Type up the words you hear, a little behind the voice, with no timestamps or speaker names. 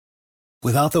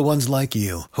Without the ones like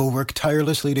you, who work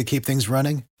tirelessly to keep things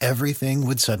running, everything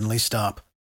would suddenly stop.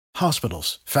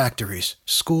 Hospitals, factories,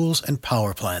 schools, and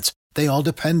power plants, they all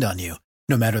depend on you.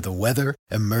 No matter the weather,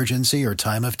 emergency, or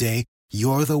time of day,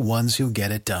 you're the ones who get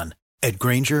it done. At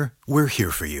Grainger, we're here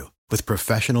for you with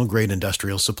professional-grade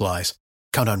industrial supplies.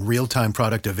 Count on real-time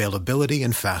product availability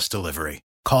and fast delivery.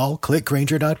 Call, click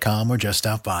Grainger.com or just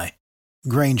stop by.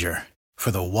 Grainger, for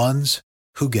the ones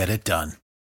who get it done.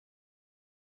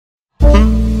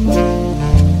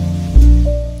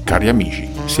 Cari amici,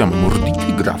 siamo Mordicchio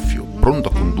e Graffio, pronto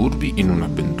a condurvi in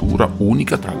un'avventura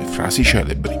unica tra le frasi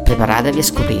celebri. Preparatevi a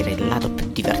scoprire il lato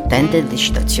più divertente delle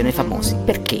citazioni famose,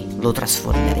 perché lo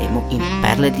trasformeremo in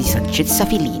perle di saggezza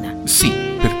filina. Sì,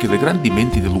 perché le grandi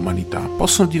menti dell'umanità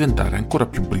possono diventare ancora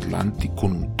più brillanti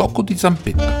con un tocco di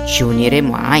zampetta. Ci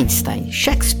uniremo a Einstein,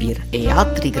 Shakespeare e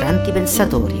altri grandi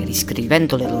pensatori,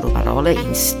 riscrivendo le loro parole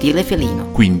in stile felino.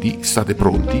 Quindi state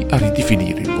pronti a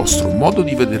ridefinire il vostro modo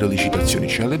di vedere le citazioni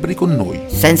celebri con noi.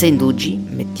 Senza indugi,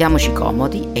 mettiamoci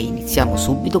comodi e iniziamo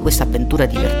subito questa avventura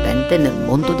divertente nel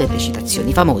mondo delle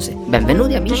citazioni famose.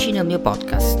 Benvenuti amici nel mio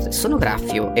podcast, sono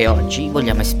Graffio e oggi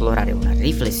vogliamo esplorare una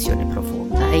riflessione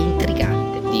profonda e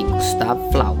intrigante di Gustave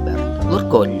Flaubert.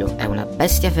 L'orgoglio è una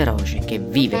bestia feroce che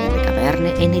vive nelle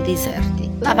caverne e nei deserti.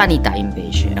 La vanità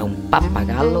invece è un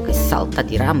pappagallo che salta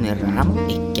di ramo in ramo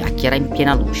e chiacchiera in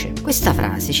piena luce. Questa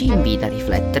frase ci invita a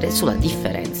riflettere sulla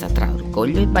differenza tra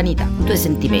orgoglio e vanità, due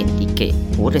sentimenti che,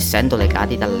 pur essendo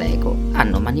legati dall'ego,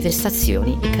 hanno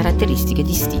manifestazioni e caratteristiche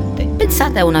distinte.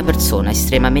 Pensate a una persona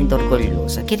estremamente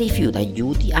orgogliosa che rifiuta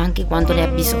aiuti anche quando ne ha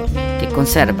bisogno, che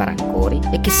conserva rancori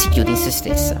e che si chiude in se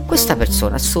stessa. Questa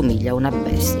persona assomiglia a una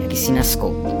bestia che si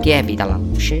nasconde, che evita la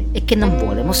luce e che non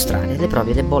vuole mostrare le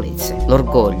proprie debolezze.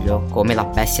 L'orgoglio, come la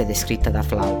bestia descritta da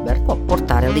Flaubert, può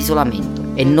portare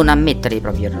all'isolamento e non ammettere i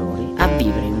propri errori, a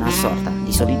vivere in una sorta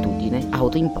di solitudine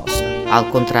autoimposta. Al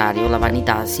contrario, la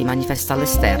vanità si manifesta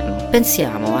all'esterno.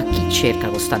 Pensiamo a chi cerca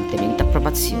costantemente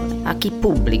approvazione, a chi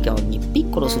pubblica ogni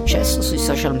piccolo successo sui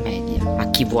social media, a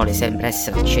chi vuole sempre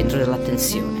essere al centro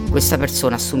dell'attenzione. Questa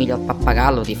persona assomiglia al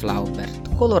pappagallo di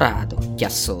Flaubert, colorato,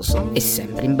 chiassoso e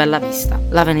sempre in bella vista.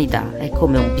 La vanità è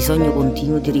come un bisogno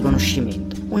continuo di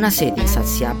riconoscimento, una sete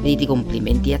insaziabile di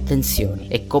complimenti e attenzioni,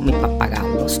 e come il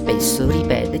pappagallo spesso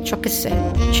ripete ciò che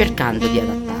sente, cercando di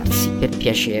adattarsi per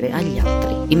piacere agli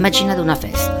altri. Immaginate una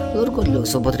festa.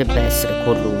 L'orgoglioso potrebbe essere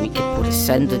colui che, pur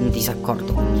essendo in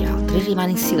disaccordo con gli altri,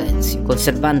 rimane in silenzio,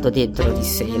 conservando dentro di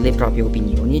sé le proprie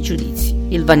opinioni e giudizi.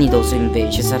 Il vanitoso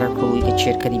invece sarà colui che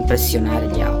cerca di impressionare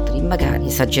gli altri, magari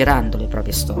esagerando le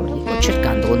proprie storie o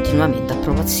cercando continuamente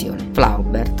approvazione.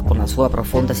 Flaubert, con la sua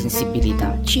profonda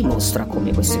sensibilità, ci mostra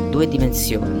come queste due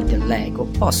dimensioni dell'ego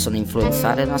possono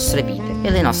influenzare le nostre vite e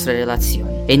le nostre relazioni.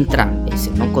 Entrambe, se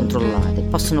non controllate,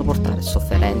 possono portare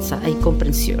sofferenza e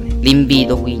incomprensione.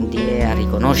 L'invito quindi è a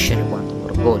riconoscere quando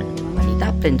l'orgoglio e la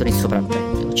vanità prendono il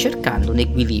sopravvento, cercando un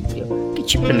equilibrio che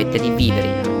ci permette di vivere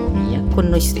in armonia con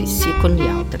noi stessi e con gli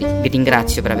altri. Vi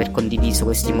ringrazio per aver condiviso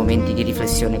questi momenti di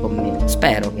riflessione con me.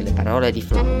 Spero che le parole di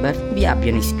Flaubert vi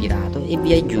abbiano ispirato e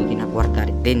vi aiutino a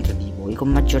guardare dentro di voi con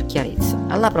maggior chiarezza.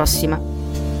 Alla prossima!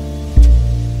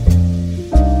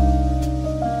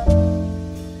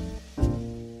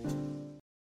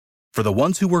 For the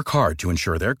ones who work hard to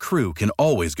ensure their crew can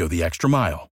always go the extra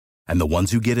mile, and the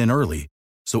ones who get in early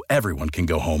so everyone can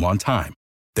go home on time,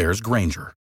 there's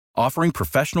Grainger, offering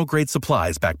professional-grade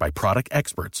supplies backed by product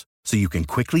experts so you can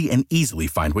quickly and easily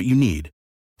find what you need.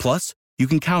 Plus, you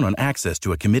can count on access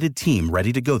to a committed team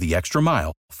ready to go the extra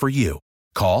mile for you.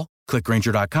 Call, click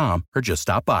Grainger.com, or just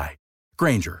stop by.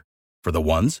 Grainger, for the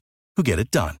ones who get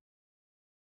it done.